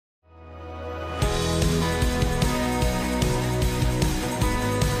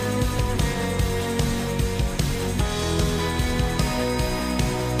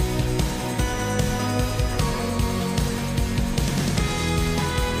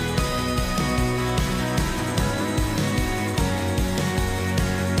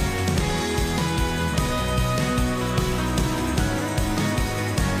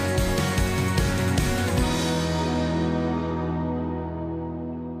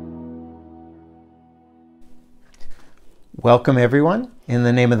Welcome everyone, in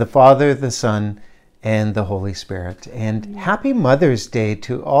the name of the Father, the Son, and the Holy Spirit. And happy Mother's Day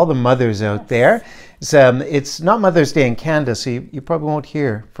to all the mothers out there. It's not Mother's Day in Canada, so you probably won't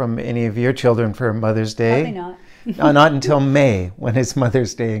hear from any of your children for Mother's Day. Probably not. Not until May, when it's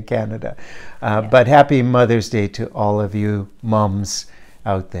Mother's Day in Canada. But happy Mother's Day to all of you mums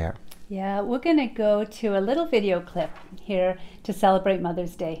out there. Yeah, we're going to go to a little video clip here to celebrate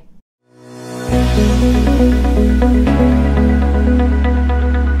Mother's Day.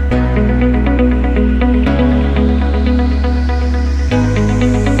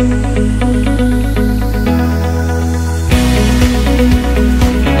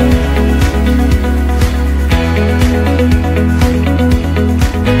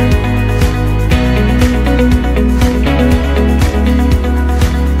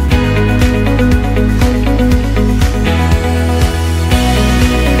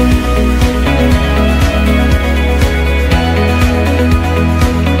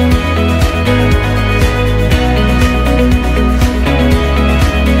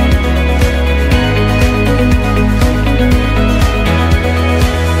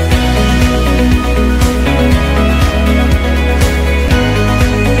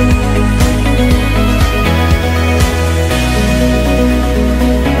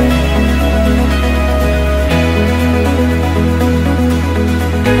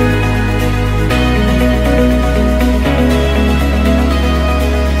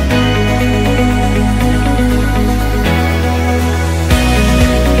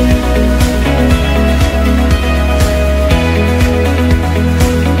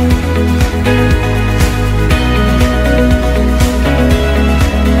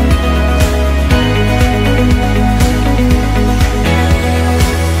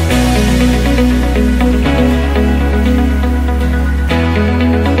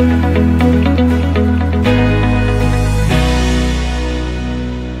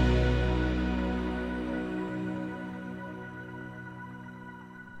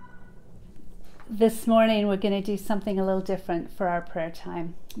 This morning we're going to do something a little different for our prayer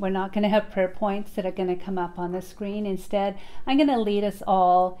time. We're not going to have prayer points that are going to come up on the screen. Instead, I'm going to lead us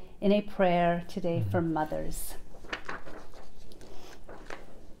all in a prayer today for mothers.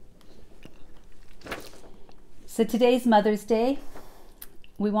 So today's Mother's Day.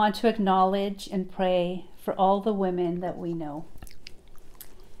 We want to acknowledge and pray for all the women that we know.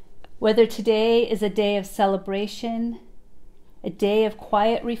 Whether today is a day of celebration, a day of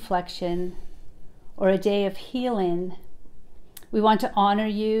quiet reflection, or a day of healing, we want to honor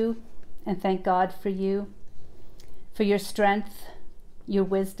you and thank God for you, for your strength, your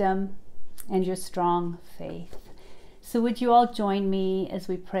wisdom, and your strong faith. So would you all join me as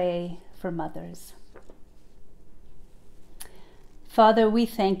we pray for mothers? Father, we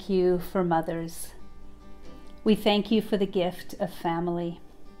thank you for mothers. We thank you for the gift of family.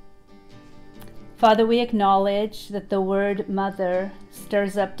 Father, we acknowledge that the word mother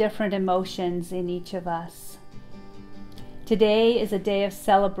stirs up different emotions in each of us. Today is a day of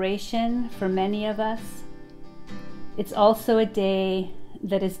celebration for many of us. It's also a day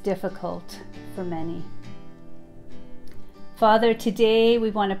that is difficult for many. Father, today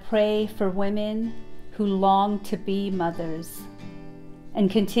we want to pray for women who long to be mothers and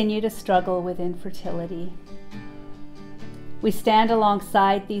continue to struggle with infertility. We stand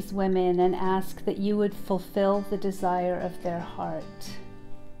alongside these women and ask that you would fulfill the desire of their heart.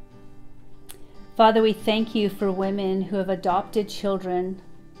 Father, we thank you for women who have adopted children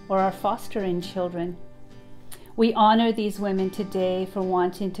or are fostering children. We honor these women today for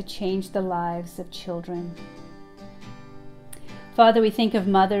wanting to change the lives of children. Father, we think of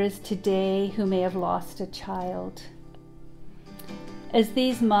mothers today who may have lost a child. As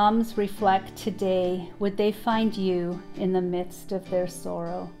these moms reflect today, would they find you in the midst of their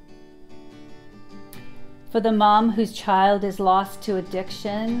sorrow? For the mom whose child is lost to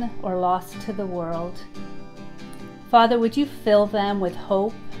addiction or lost to the world, Father, would you fill them with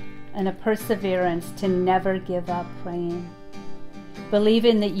hope and a perseverance to never give up praying,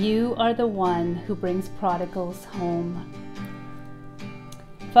 believing that you are the one who brings prodigals home.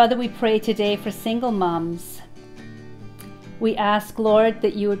 Father, we pray today for single moms. We ask, Lord,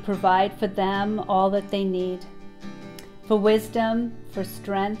 that you would provide for them all that they need, for wisdom, for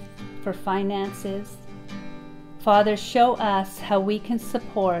strength, for finances. Father, show us how we can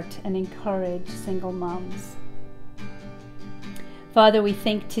support and encourage single moms. Father, we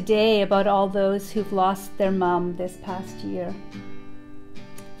think today about all those who've lost their mom this past year.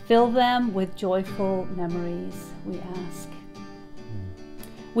 Fill them with joyful memories, we ask.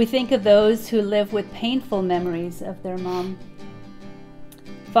 We think of those who live with painful memories of their mom.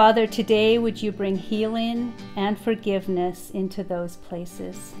 Father, today would you bring healing and forgiveness into those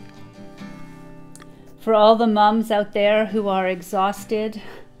places. For all the moms out there who are exhausted,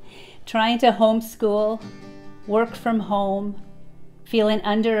 trying to homeschool, work from home, feeling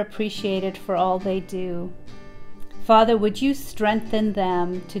underappreciated for all they do, Father, would you strengthen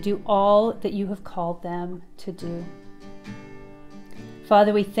them to do all that you have called them to do?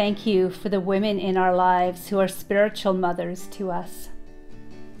 Father, we thank you for the women in our lives who are spiritual mothers to us.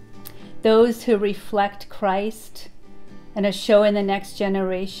 Those who reflect Christ and are showing the next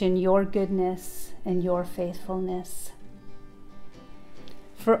generation your goodness and your faithfulness.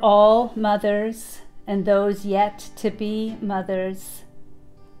 For all mothers and those yet to be mothers,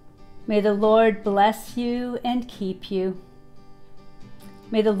 may the Lord bless you and keep you.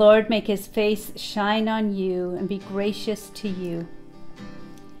 May the Lord make his face shine on you and be gracious to you.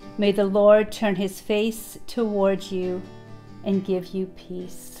 May the Lord turn his face towards you and give you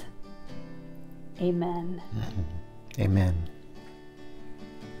peace. Amen. Amen.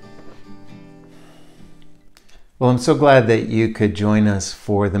 Well, I'm so glad that you could join us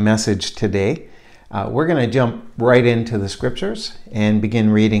for the message today. We're going to jump right into the scriptures and begin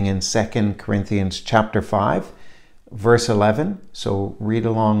reading in 2 Corinthians chapter 5, verse 11. So read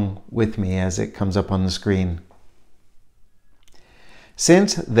along with me as it comes up on the screen.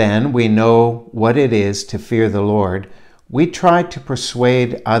 Since then we know what it is to fear the Lord, we try to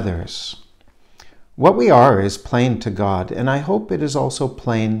persuade others. What we are is plain to God, and I hope it is also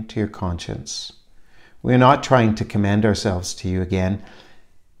plain to your conscience. We are not trying to commend ourselves to you again,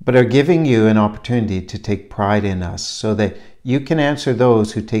 but are giving you an opportunity to take pride in us, so that you can answer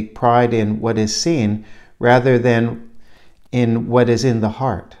those who take pride in what is seen rather than in what is in the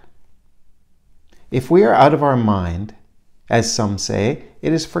heart. If we are out of our mind, as some say,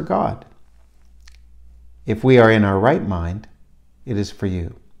 it is for God. If we are in our right mind, it is for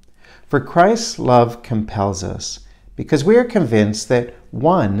you. For Christ's love compels us, because we are convinced that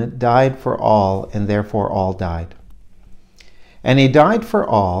one died for all, and therefore all died. And he died for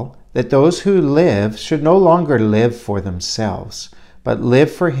all, that those who live should no longer live for themselves, but live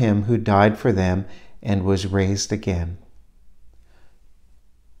for him who died for them and was raised again.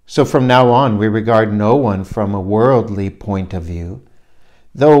 So from now on, we regard no one from a worldly point of view.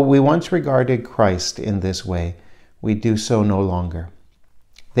 Though we once regarded Christ in this way, we do so no longer.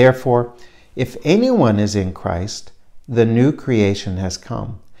 Therefore, if anyone is in Christ, the new creation has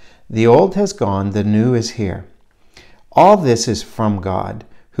come. The old has gone, the new is here. All this is from God,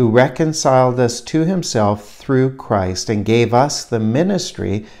 who reconciled us to himself through Christ and gave us the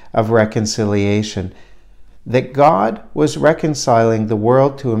ministry of reconciliation, that God was reconciling the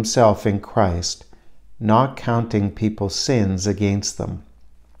world to himself in Christ, not counting people's sins against them.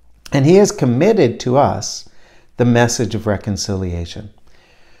 And he has committed to us the message of reconciliation.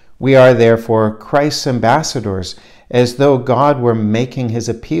 We are therefore Christ's ambassadors, as though God were making his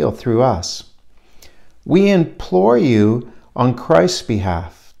appeal through us. We implore you on Christ's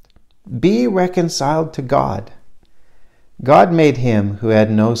behalf, be reconciled to God. God made him who had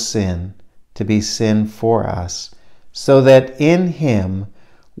no sin to be sin for us, so that in him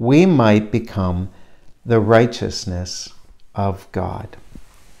we might become the righteousness of God.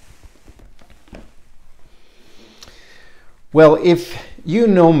 Well, if you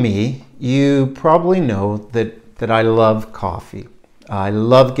know me, you probably know that I love coffee. I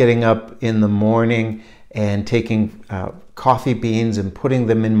love getting up in the morning and taking coffee beans and putting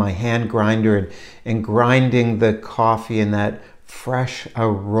them in my hand grinder and grinding the coffee in that fresh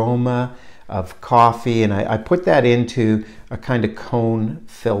aroma of coffee. And I put that into a kind of cone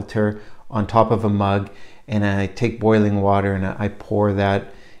filter on top of a mug, and I take boiling water and I pour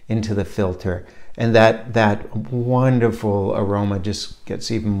that into the filter. And that wonderful aroma just gets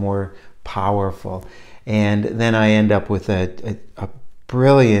even more powerful. And then I end up with a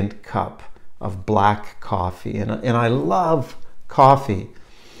brilliant cup of black coffee. And I love coffee.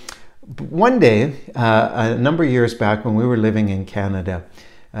 One day, a number of years back when we were living in Canada,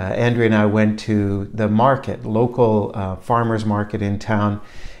 Andrea and I went to the market, local farmers market in town,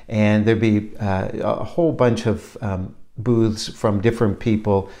 and there'd be a whole bunch of booths from different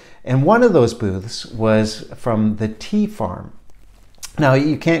people. And one of those booths was from the tea farm. Now,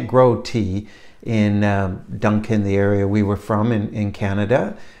 you can't grow tea in Duncan, the area we were from in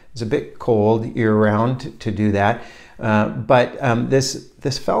Canada. It's a bit cold year-round to do that. But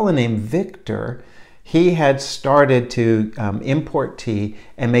this fellow named Victor, he had started to import tea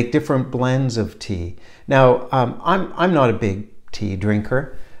and make different blends of tea. Now, I'm not a big tea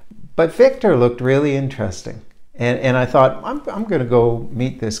drinker, but Victor looked really interesting. And I thought, I'm going to go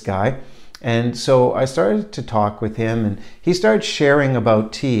meet this guy And so I started to talk with him, and he started sharing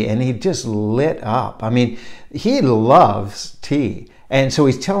about tea, and he just lit up. I mean, he loves tea. And so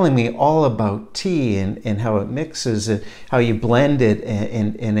he's telling me all about tea and how it mixes, and how you blend it,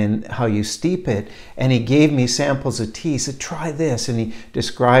 and how you steep it. And he gave me samples of tea. He said, try this. And he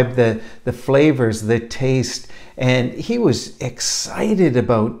described the flavors, the taste. And he was excited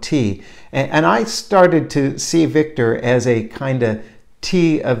about tea. And I started to see Victor as a kind of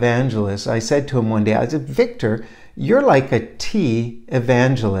tea evangelist. I said to him one day, I said, Victor, you're like a tea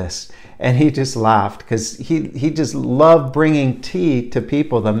evangelist. And he just laughed, because he just loved bringing tea to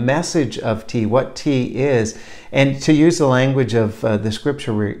people, the message of tea, what tea is. And to use the language of the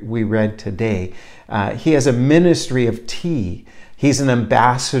scripture we read today, he has a ministry of tea. He's an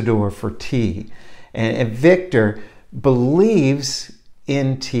ambassador for tea. And Victor believes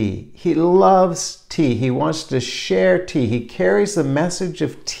in tea. He loves tea. He wants to share tea. He carries the message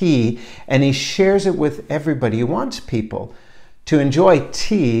of tea, and he shares it with everybody. He wants people to enjoy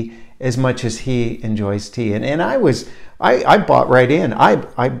tea as much as he enjoys tea. And I bought right in.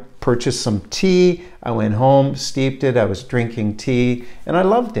 I purchased some tea. I went home, steeped it. I was drinking tea, and I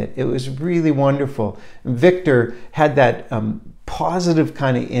loved it. It was really wonderful. Victor had that positive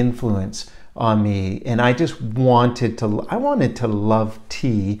kind of influence on me, and I just wanted to love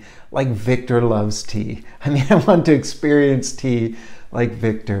tea like Victor loves tea. I mean, I want to experience tea like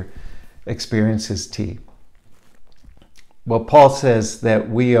Victor experiences tea. Well, Paul says that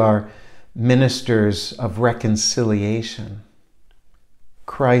we are ministers of reconciliation,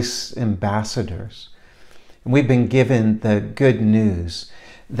 Christ's ambassadors. And we've been given the good news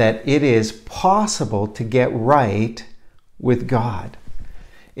that it is possible to get right with God.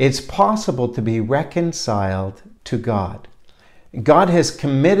 It's possible to be reconciled to God. God has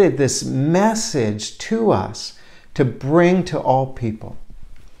committed this message to us to bring to all people.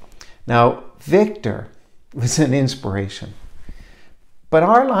 Now, Victor was an inspiration, but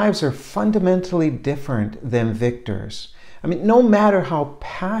our lives are fundamentally different than Victor's. I mean, no matter how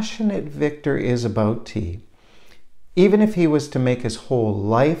passionate Victor is about tea, even if he was to make his whole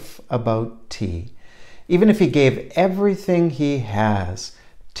life about tea, even if he gave everything he has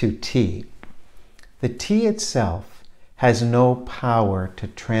to tea, the tea itself has no power to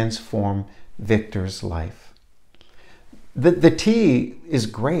transform Victor's life. The tea is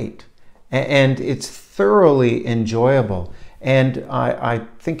great, and it's thoroughly enjoyable, and I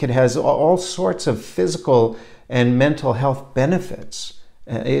think it has all sorts of physical and mental health benefits.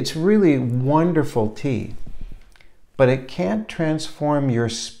 It's really wonderful tea, but it can't transform your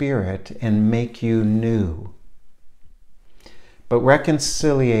spirit and make you new. But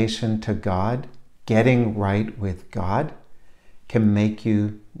reconciliation to God, getting right with God, can make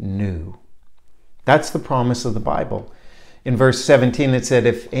you new. That's the promise of the Bible. In verse 17, it said,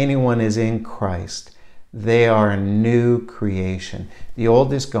 if anyone is in Christ, they are a new creation. The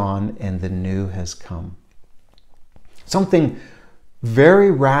old is gone and the new has come. Something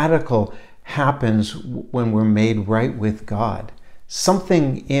very radical happens when we're made right with God.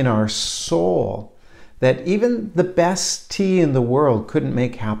 Something in our soul that even the best tea in the world couldn't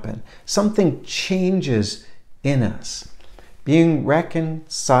make happen. Something changes in us. Being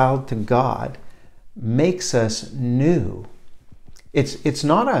reconciled to God makes us new. It's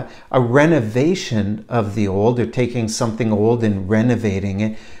not a renovation of the old, or taking something old and renovating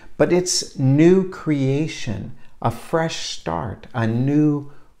it, but it's new creation, a fresh start, a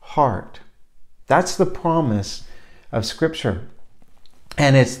new heart. That's the promise of Scripture.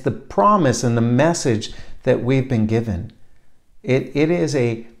 And it's the promise and the message that we've been given. It is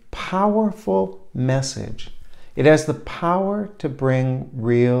a powerful message. It has the power to bring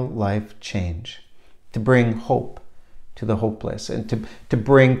real life change, to bring hope to the hopeless, and to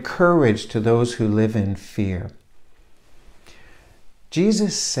bring courage to those who live in fear.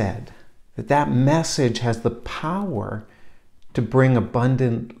 Jesus said that that message has the power to bring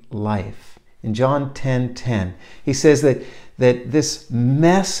abundant life. In John 10:10, he says that this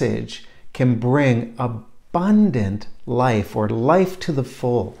message can bring abundant life, or life to the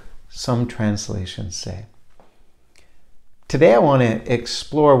full, some translations say. Today I want to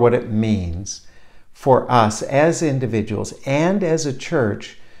explore what it means for us as individuals and as a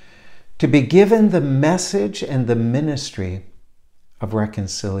church to be given the message and the ministry of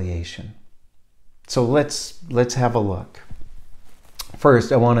reconciliation. So let's have a look.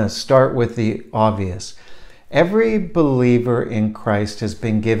 First, I want to start with the obvious. Every believer in Christ has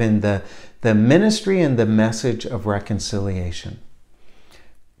been given the ministry and the message of reconciliation.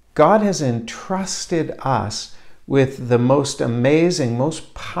 God has entrusted us with the most amazing,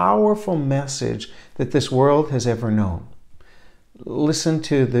 most powerful message that this world has ever known. listen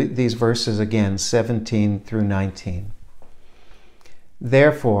to these verses again, 17 through 19.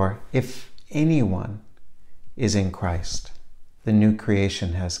 Therefore, if anyone is in Christ, the new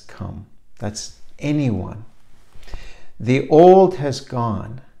creation has come. That's anyone. The old has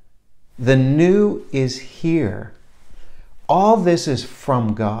gone. The new is here. All this is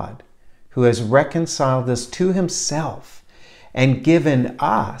from God, who has reconciled us to himself and given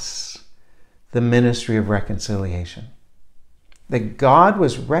us the ministry of reconciliation. That God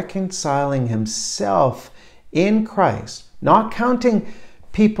was reconciling himself in Christ, not counting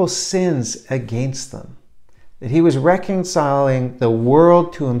people's sins against them. That he was reconciling the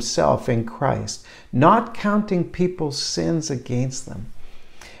world to himself in Christ, not counting people's sins against them.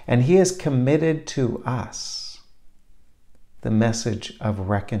 And he has committed to us the message of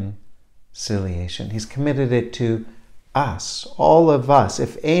reconciliation. He's committed it to us, all of us.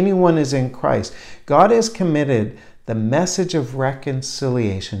 If anyone is in Christ, God has committed the message of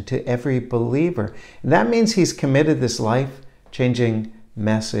reconciliation to every believer. And that means he's committed this life-changing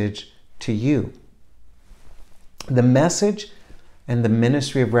message to you. The message and the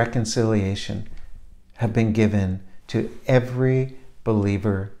ministry of reconciliation have been given to every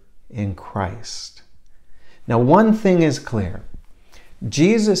believer in Christ. Now, one thing is clear.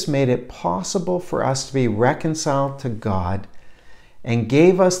 Jesus made it possible for us to be reconciled to God and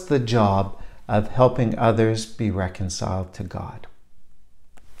gave us the job of helping others be reconciled to God.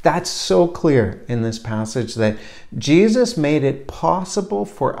 That's so clear in this passage that Jesus made it possible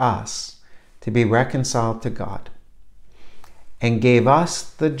for us to be reconciled to God and gave us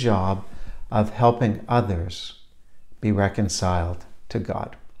the job of helping others be reconciled to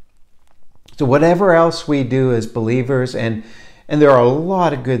God. So whatever else we do as believers, and there are a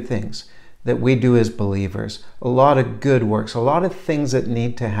lot of good things that we do as believers, a lot of good works, a lot of things that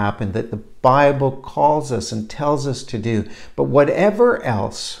need to happen that the Bible calls us and tells us to do. But whatever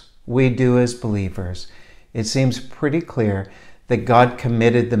else we do as believers, it seems pretty clear that God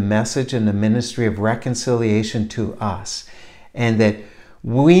committed the message and the ministry of reconciliation to us, and that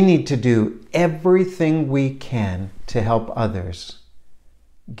we need to do everything we can to help others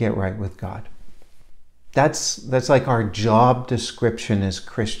get right with God. That's like our job description as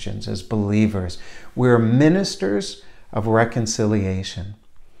Christians, as believers. We're ministers of reconciliation.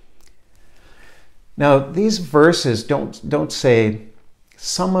 Now, these verses don't say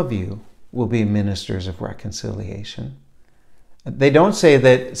some of you will be ministers of reconciliation. They don't say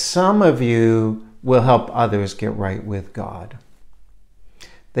that some of you will help others get right with God.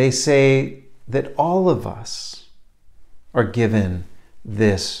 They say that all of us are given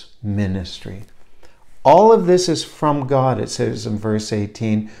this ministry. All of this is from God, it says in verse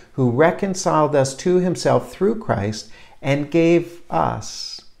 18, who reconciled us to himself through Christ and gave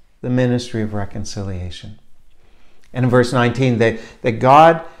us the ministry of reconciliation. And in verse 19, that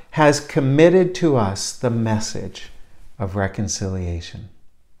God has committed to us the message of reconciliation.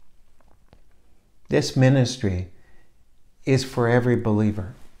 This ministry is for every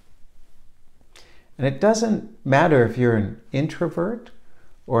believer. And it doesn't matter if you're an introvert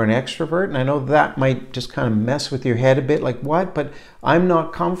or an extrovert, and I know that might just kind of mess with your head a bit, like what? But I'm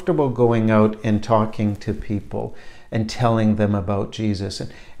not comfortable going out and talking to people and telling them about Jesus.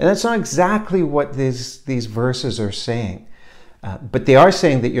 And that's not exactly what these verses are saying. But they are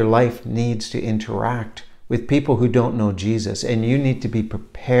saying that your life needs to interact with people who don't know Jesus, and you need to be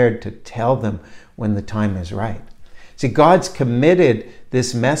prepared to tell them when the time is right. See, God's committed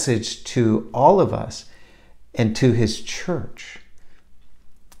this message to all of us and to his church.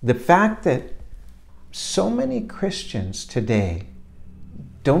 The fact that so many Christians today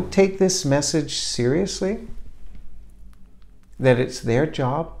don't take this message seriously, that it's their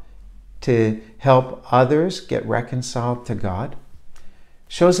job to help others get reconciled to God,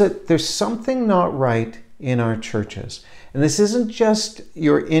 shows that there's something not right in our churches. And this isn't just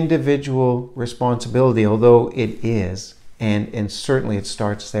your individual responsibility, although it is, and certainly it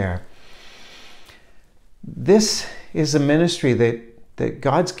starts there. This is a ministry that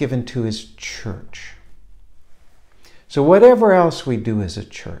God's given to his church. So whatever else we do as a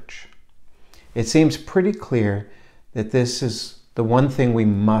church, it seems pretty clear that this is the one thing we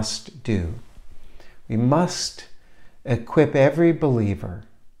must do. We must equip every believer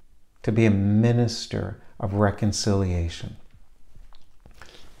to be a minister of reconciliation.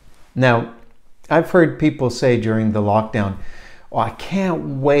 Now, I've heard people say during the lockdown, oh, I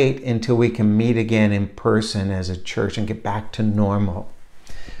can't wait until we can meet again in person as a church and get back to normal.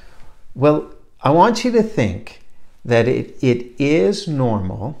 Well, I want you to think that it is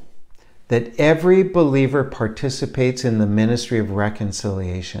normal that every believer participates in the ministry of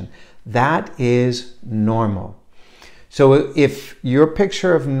reconciliation. That is normal. So if your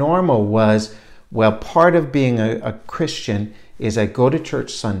picture of normal was, well, part of being a Christian is I go to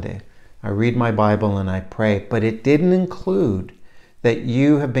church Sunday, I read my Bible and I pray, but it didn't include that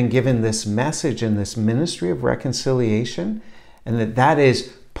you have been given this message and this ministry of reconciliation, and that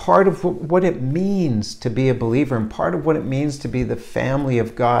is part of what it means to be a believer and part of what it means to be the family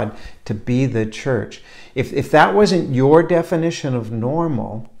of God, to be the church. If that wasn't your definition of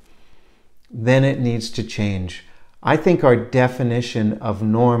normal, then it needs to change. I think our definition of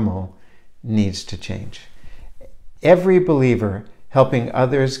normal needs to change. Every believer helping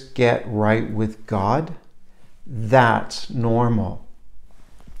others get right with God, that's normal.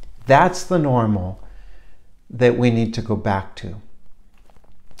 That's the normal that we need to go back to.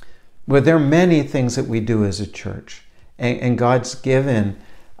 Well, there are many things that we do as a church, and God's given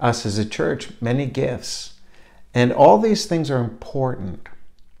us as a church many gifts. And all these things are important,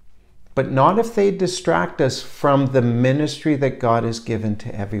 but not if they distract us from the ministry that God has given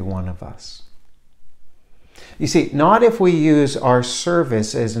to every one of us. You see, not if we use our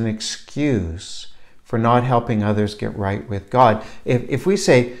service as an excuse for not helping others get right with God. If we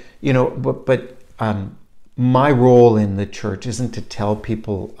say, my role in the church isn't to tell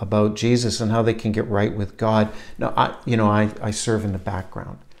people about Jesus and how they can get right with God. No, I serve in the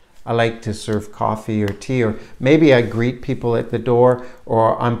background. I like to serve coffee or tea, or maybe I greet people at the door,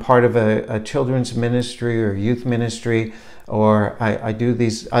 or I'm part of a children's ministry or youth ministry, or I do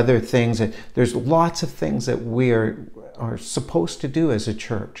these other things. There's lots of things that we are supposed to do as a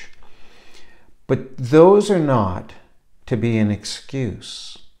church. But those are not to be an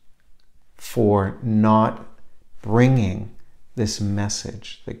excuse for not bringing this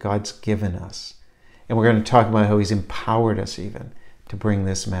message that God's given us. And we're going to talk about how He's empowered us even to bring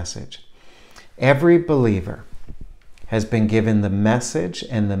this message. Every believer has been given the message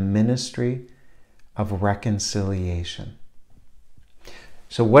and the ministry of reconciliation.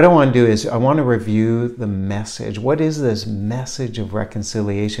 So what I want to do is I want to review the message. What is this message of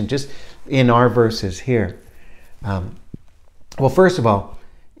reconciliation? Just in our verses here. Well, first of all,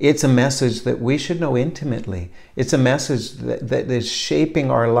 it's a message that we should know intimately. It's a message that is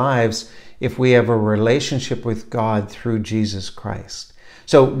shaping our lives if we have a relationship with God through Jesus Christ.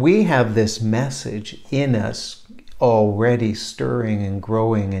 So we have this message in us already stirring and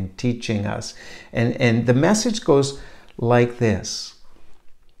growing and teaching us. And the message goes like this.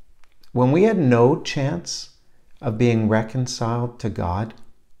 When we had no chance of being reconciled to God,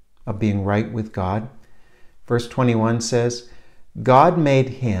 of being right with God, verse 21 says, God made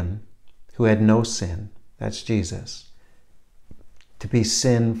Him who had no sin, that's Jesus, to be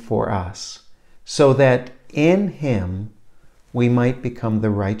sin for us, so that in Him we might become the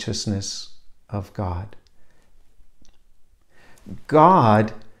righteousness of God.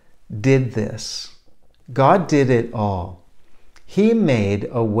 God did this. God did it all. He made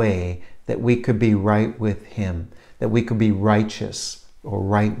a way that we could be right with Him, that we could be righteous or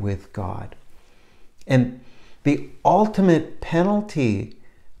right with God. And the ultimate penalty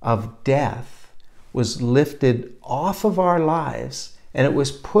of death was lifted off of our lives, and it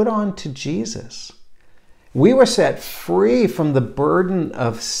was put on to Jesus. We were set free from the burden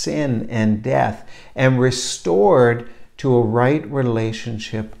of sin and death and restored to a right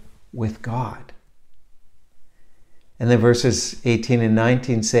relationship with God. And then verses 18 and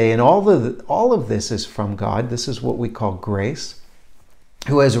 19 say, and all of this is from God. This is what we call grace,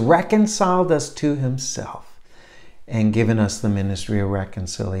 who has reconciled us to Himself and given us the ministry of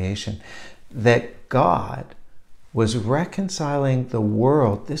reconciliation. That God was reconciling the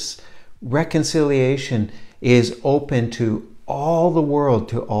world. This reconciliation is open to all the world,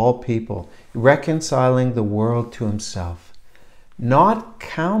 to all people, reconciling the world to Himself, not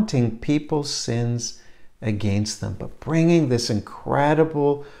counting people's sins against them, but bringing this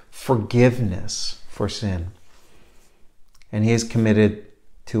incredible forgiveness for sin. And He has committed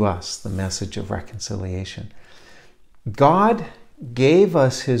to us the message of reconciliation. God gave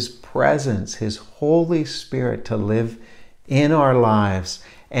us His presence, His Holy Spirit, to live in our lives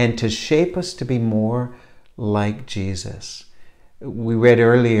and to shape us to be more like Jesus. We read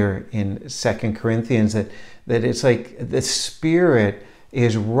earlier in 2 Corinthians that it's like the Spirit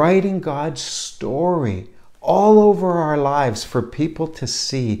is writing God's story all over our lives for people to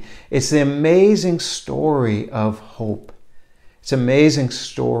see. It's the amazing story of hope. It's an amazing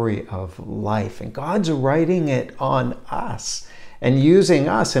story of life. And God's writing it on us and using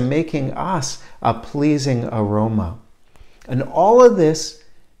us and making us a pleasing aroma. And all of this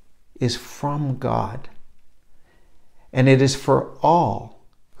is from God. And it is for all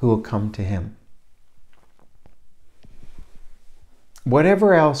who will come to Him.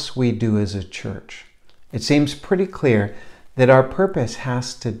 Whatever else we do as a church, it seems pretty clear that our purpose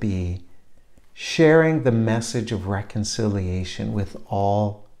has to be sharing the message of reconciliation with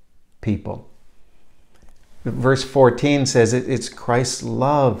all people. Verse 14 says it's Christ's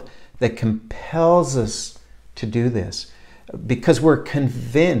love that compels us to do this, because we're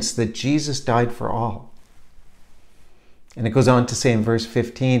convinced that Jesus died for all. And it goes on to say in verse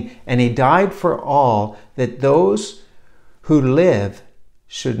 15, and he died for all, that those who live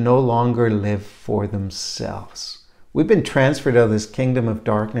should no longer live for themselves. We've been transferred out of this kingdom of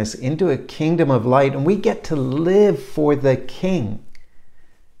darkness into a kingdom of light, and we get to live for the King.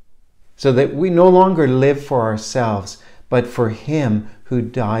 So that we no longer live for ourselves, but for him who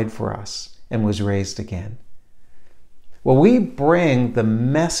died for us and was raised again. Well, we bring the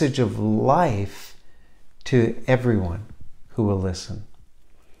message of life to everyone who will listen.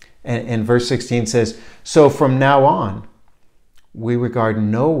 And verse 16 says, so from now on, we regard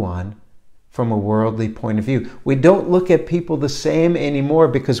no one from a worldly point of view. We don't look at people the same anymore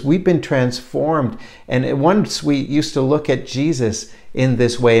because we've been transformed. And once we used to look at Jesus in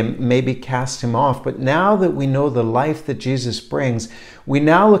this way and maybe cast him off. But now that we know the life that Jesus brings, we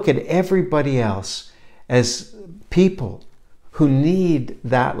now look at everybody else as people who need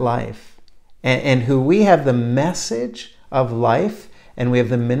that life and who we have the message of life and we have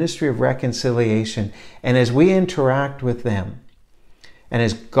the ministry of reconciliation. And as we interact with them, and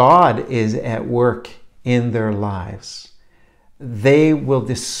as God is at work in their lives, they will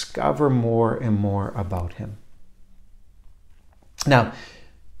discover more and more about him. Now,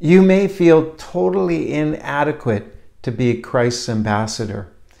 you may feel totally inadequate to be Christ's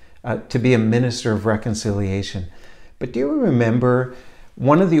ambassador, to be a minister of reconciliation. But do you remember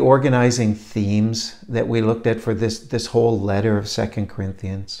one of the organizing themes that we looked at for this whole letter of 2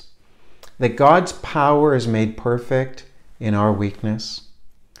 Corinthians? That God's power is made perfect in our weakness.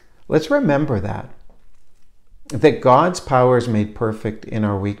 Let's remember that God's power is made perfect in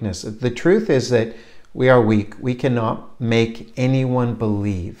our weakness. The truth is that we are weak. We cannot make anyone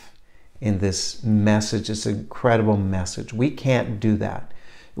believe in this message, this incredible message. We can't do that.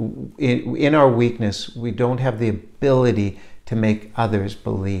 In our weakness, we don't have the ability to make others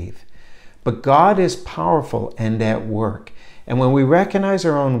believe. But God is powerful and at work. And when we recognize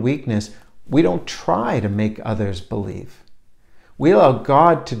our own weakness, we don't try to make others believe. We allow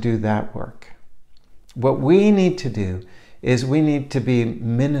God to do that work. What we need to do is we need to be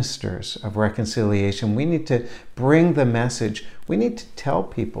ministers of reconciliation. We need to bring the message. We need to tell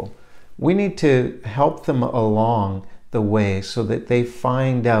people. We need to help them along the way so that they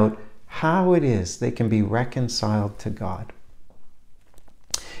find out how it is they can be reconciled to God.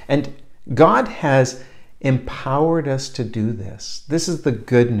 And God has empowered us to do this. This is the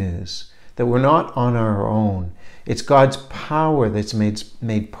good news, that we're not on our own. It's God's power that's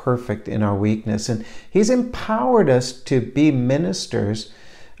made perfect in our weakness. And he's empowered us to be ministers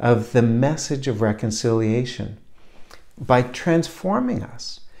of the message of reconciliation by transforming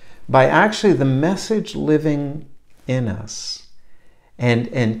us, by actually the message living in us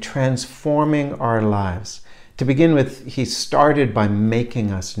and transforming our lives. To begin with, he started by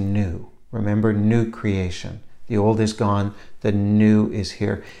making us new. Remember, new creation. The old is gone, the new is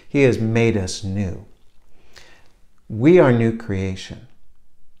here. He has made us new. We are new creation.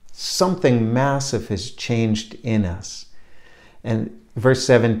 Something massive has changed in us. And verse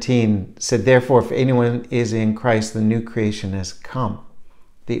 17 said, therefore, if anyone is in Christ, the new creation has come.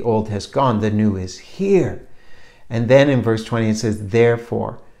 The old has gone, the new is here. And then in verse 20 it says,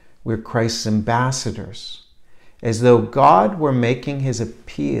 therefore, we're Christ's ambassadors, as though God were making his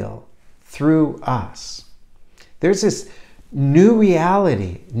appeal through us. There's this new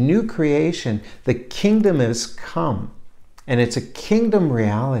reality, new creation. The kingdom has come, and it's a kingdom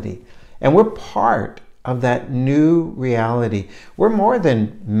reality. And we're part of that new reality. We're more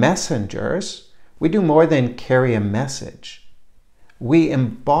than messengers. We do more than carry a message. We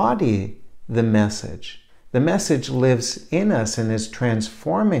embody the message. The message lives in us and is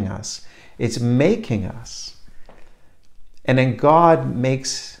transforming us. It's making us. And then God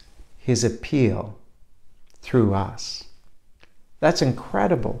makes his appeal through us. That's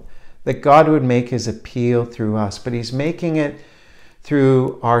incredible, that God would make his appeal through us, but he's making it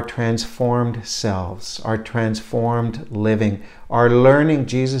through our transformed selves, our transformed living, our learning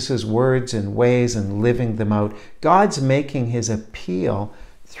Jesus' words and ways and living them out. God's making his appeal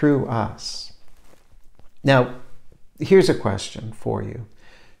through us. Now, here's a question for you.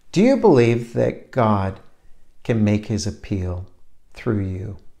 Do you believe that God can make his appeal through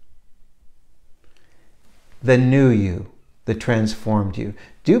you? The new you, the transformed you.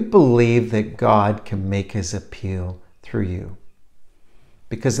 Do you believe that God can make his appeal through you?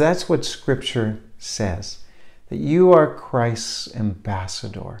 because that's what Scripture says, that you are Christ's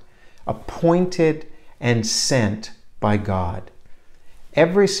ambassador, appointed and sent by God.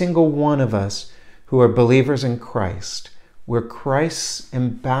 Every single one of us who are believers in Christ, we're Christ's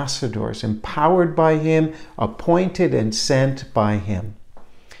ambassadors, empowered by Him, appointed and sent by Him.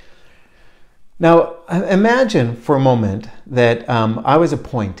 Now, imagine for a moment that I was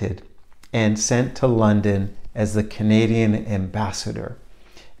appointed and sent to London as the Canadian ambassador.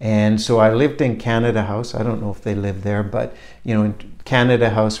 And so I lived in Canada House. I don't know if they live there, but in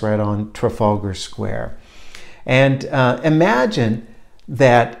Canada House right on Trafalgar Square. And imagine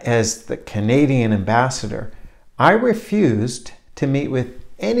that as the Canadian ambassador, I refused to meet with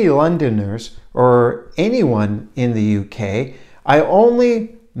any Londoners or anyone in the UK. I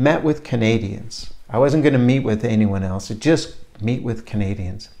only met with Canadians. I wasn't going to meet with anyone else, just meet with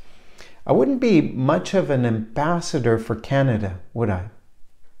Canadians. I wouldn't be much of an ambassador for Canada, would I?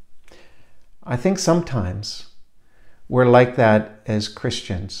 I think sometimes we're like that as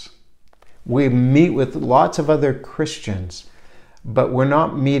Christians. We meet with lots of other Christians, but we're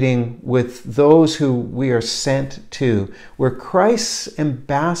not meeting with those who we are sent to. We're Christ's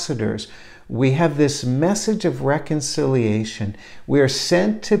ambassadors. We have this message of reconciliation. We are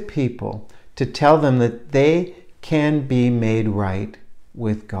sent to people to tell them that they can be made right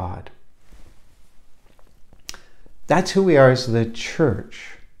with God. That's who we are as the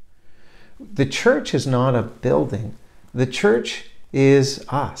church. The church is not a building. The church is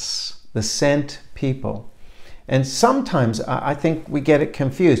us, the sent people. And sometimes I think we get it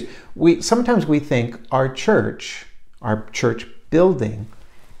confused. Sometimes we think our church building,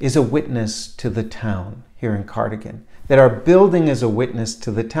 is a witness to the town here in Cardigan. That our building is a witness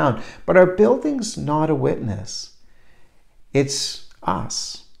to the town. But our building's not a witness. It's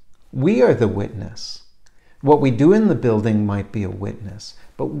us. We are the witness. What we do in the building might be a witness,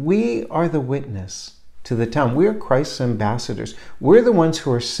 but we are the witness to the town. We're Christ's ambassadors. We're the ones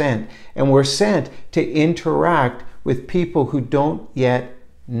who are sent, and we're sent to interact with people who don't yet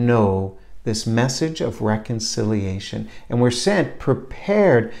know this message of reconciliation. And we're sent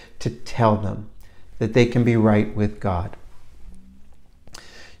prepared to tell them that they can be right with God.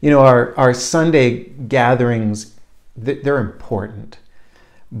 Our Sunday gatherings, they're important.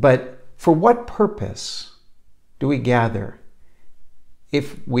 But for what purpose do we gather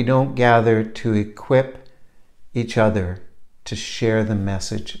if we don't gather to equip each other to share the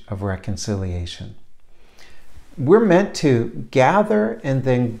message of reconciliation? We're meant to gather and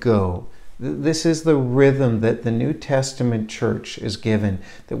then go. This is the rhythm that the New Testament church is given,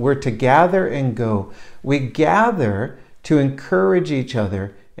 that we're to gather and go. We gather to encourage each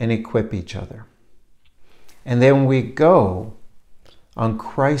other and equip each other. And then we go on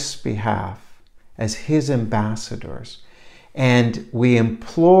Christ's behalf as His ambassadors, and we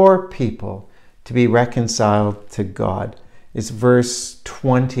implore people to be reconciled to God. It's verse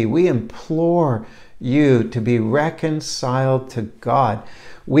 20. We implore you to be reconciled to God.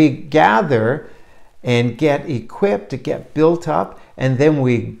 We gather and get equipped, to get built up, and then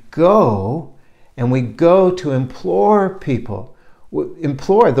we go to implore people.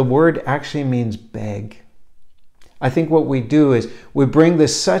 Implore, the word actually means beg. I think what we do is we bring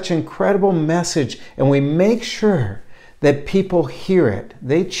this such incredible message and we make sure that people hear it.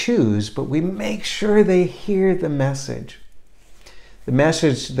 They choose, but we make sure they hear the message. The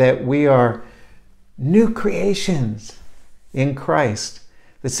message that we are new creations in Christ,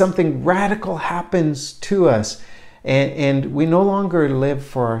 that something radical happens to us, and we no longer live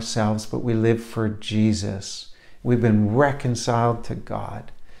for ourselves, but we live for Jesus. We've been reconciled to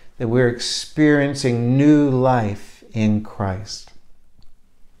God, that we're experiencing new life in Christ.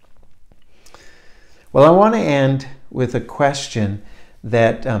 Well, I want to end with a question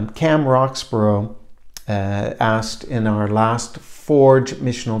that Cam Roxborough asked in our last Forge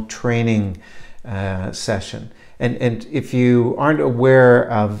missional training session. And if you aren't aware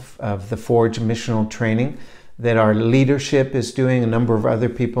of the Forge missional training that our leadership is doing, a number of other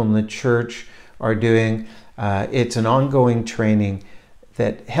people in the church are doing, it's an ongoing training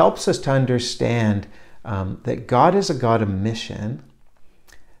that helps us to understand that God is a God of mission,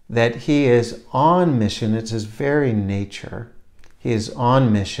 that He is on mission. It's His very nature. He is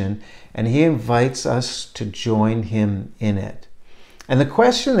on mission, and He invites us to join Him in it. And the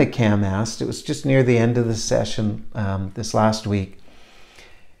question that Cam asked, it was just near the end of the session this last week.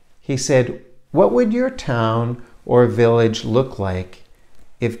 He said, what would your town or village look like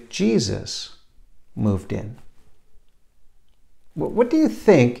if Jesus moved in? What do you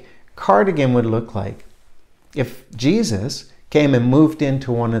think Cardigan would look like if Jesus came and moved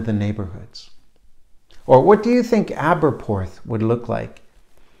into one of the neighborhoods? Or what do you think Aberporth would look like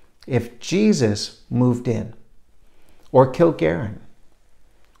if Jesus moved in, or Kilgarran,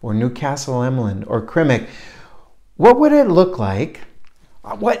 or Newcastle-Emlyn, or Crimic, what would it look like?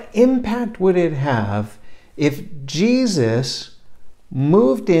 What impact would it have if Jesus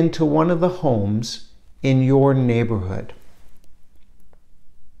moved into one of the homes in your neighborhood?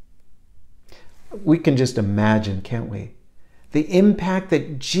 We can just imagine, can't we? The impact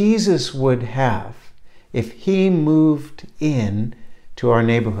that Jesus would have if he moved in to our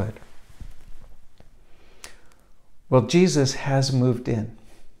neighborhood. Well, Jesus has moved in.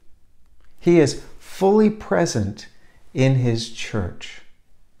 He is fully present in his church.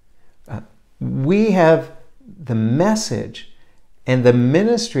 We have the message and the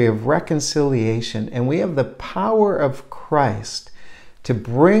ministry of reconciliation, and we have the power of Christ to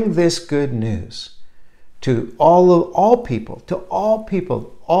bring this good news to all people,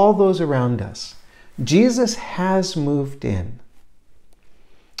 all those around us. Jesus has moved in.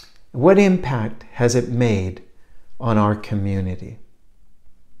 What impact has it made on our community?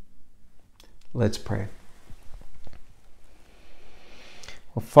 Let's pray.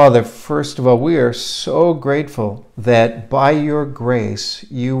 Well, Father, first of all, we are so grateful that by your grace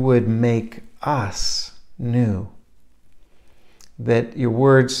you would make us new. That your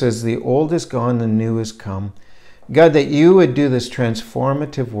word says the old is gone, the new is come. God, that you would do this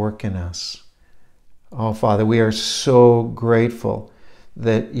transformative work in us. Oh, Father, we are so grateful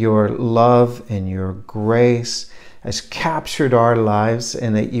that your love and your grace has captured our lives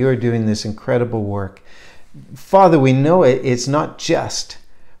and that you are doing this incredible work. Father, we know it's not just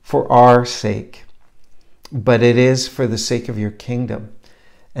for our sake, but it is for the sake of your kingdom.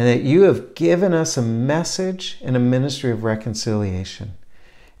 And that you have given us a message and a ministry of reconciliation.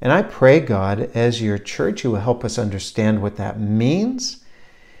 And I pray, God, as your church, you will help us understand what that means.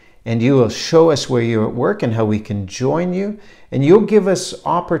 And you will show us where you're at work and how we can join you. And you'll give us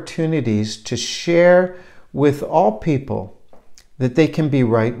opportunities to share with all people that they can be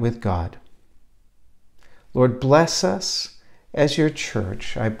right with God. Lord, bless us as your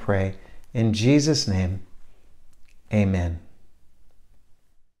church, I pray. In Jesus' name, amen.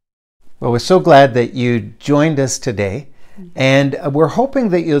 Well, we're so glad that you joined us today, and we're hoping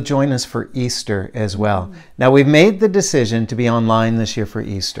that you'll join us for Easter as well. Now, we've made the decision to be online this year for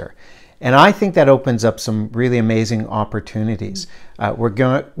Easter, and I think that opens up some really amazing opportunities. We're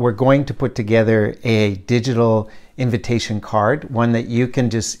going to put together a digital invitation card, one that you can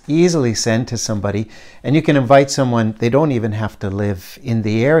just easily send to somebody, and you can invite someone. They don't even have to live in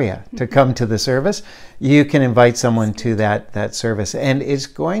the area to come to the service. You can invite someone to that service, and it's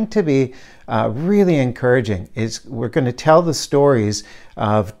going to be really encouraging. We're going to tell the stories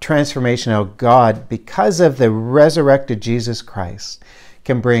of transformation, how God, because of the resurrected Jesus Christ,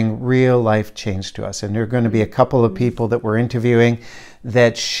 can bring real life change to us. And there are going to be a couple of people that we're interviewing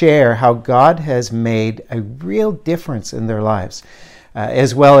that share how God has made a real difference in their lives,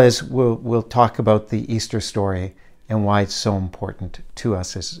 as well as we'll talk about the Easter story and why it's so important to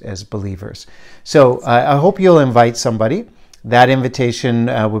us as believers. So I hope you'll invite somebody. That invitation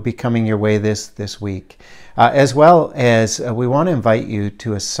will be coming your way this week, as well as we want to invite you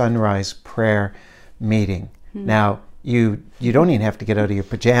to a sunrise prayer meeting. Now, you don't even have to get out of your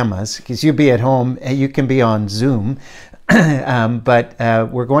pajamas because you'll be at home and you can be on Zoom. But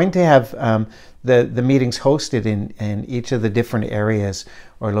we're going to have the meetings hosted in each of the different areas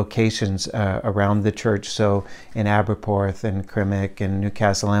or locations around the church. So in Aberporth and Crimic and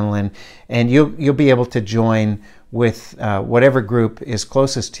Newcastle-Emlyn, and you'll be able to join with whatever group is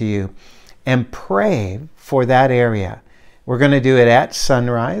closest to you and pray for that area. We're going to do it at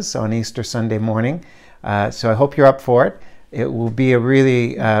sunrise on Easter Sunday morning. So I hope you're up for it. It will be a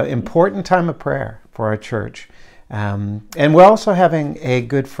really important time of prayer for our church. And we're also having a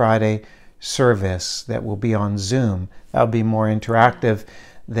Good Friday service that will be on Zoom. That'll be more interactive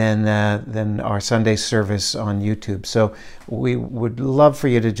than our Sunday service on YouTube. So we would love for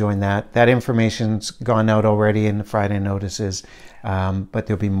you to join that. That information's gone out already in the Friday notices, but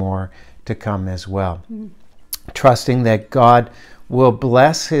there'll be more to come as well. Trusting that God will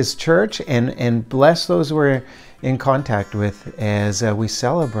bless his church and bless those we're in contact with as we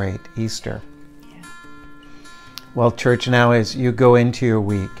celebrate Easter. Yeah. Well, church, now as you go into your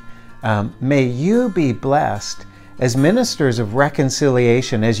week, may you be blessed as ministers of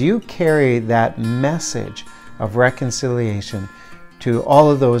reconciliation, as you carry that message of reconciliation to all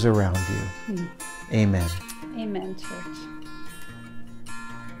of those around you. Amen. Amen, church.